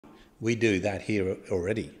We do that here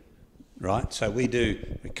already, right? So we do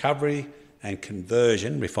recovery and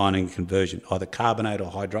conversion, refining and conversion, either carbonate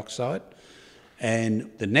or hydroxide. And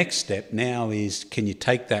the next step now is, can you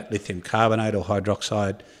take that lithium carbonate or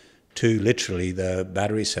hydroxide to literally the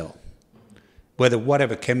battery cell?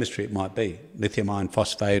 Whatever chemistry it might be, lithium iron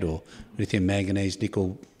phosphate or lithium manganese,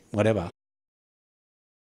 nickel, whatever.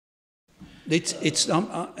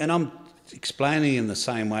 And I'm explaining in the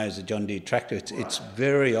same way as the John Deere tractor. It's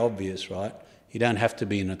very obvious, right? You don't have to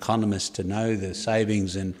be an economist to know the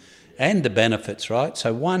savings and the benefits, right?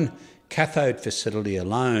 So one cathode facility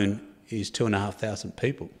alone is 2,500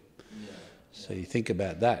 people. So you think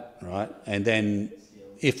about that, right? And then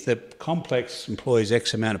if the complex employs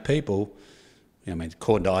X amount of people, I mean,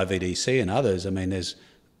 according to IVDC and others, I mean, there's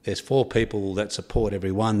 4 people that support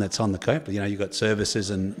every one that's on the company. You know, you've got services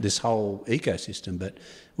and this whole ecosystem, but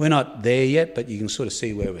we're not there yet, but you can sort of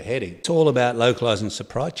see where we're heading. It's all about localising the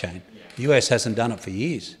supply chain. The US hasn't done it for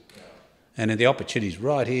years. And the opportunity's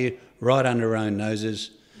right here, right under our own noses,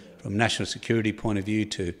 from a national security point of view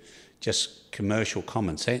to just commercial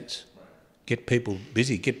common sense. Get people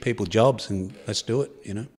busy, get people jobs, and let's do it,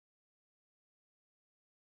 you know.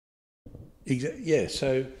 Yeah,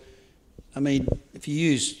 so, I mean, if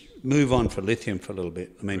you move on for lithium for a little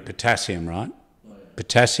bit, I mean, potassium, right?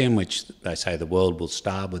 Potassium, which they say the world will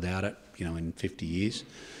starve without it, you know, in 50 years.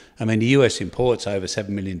 I mean, the US imports over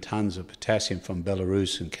 7 million tonnes of potassium from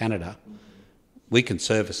Belarus and Canada. We can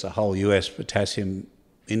service the whole US potassium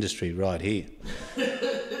industry right here.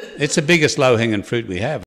 It's the biggest low-hanging fruit we have.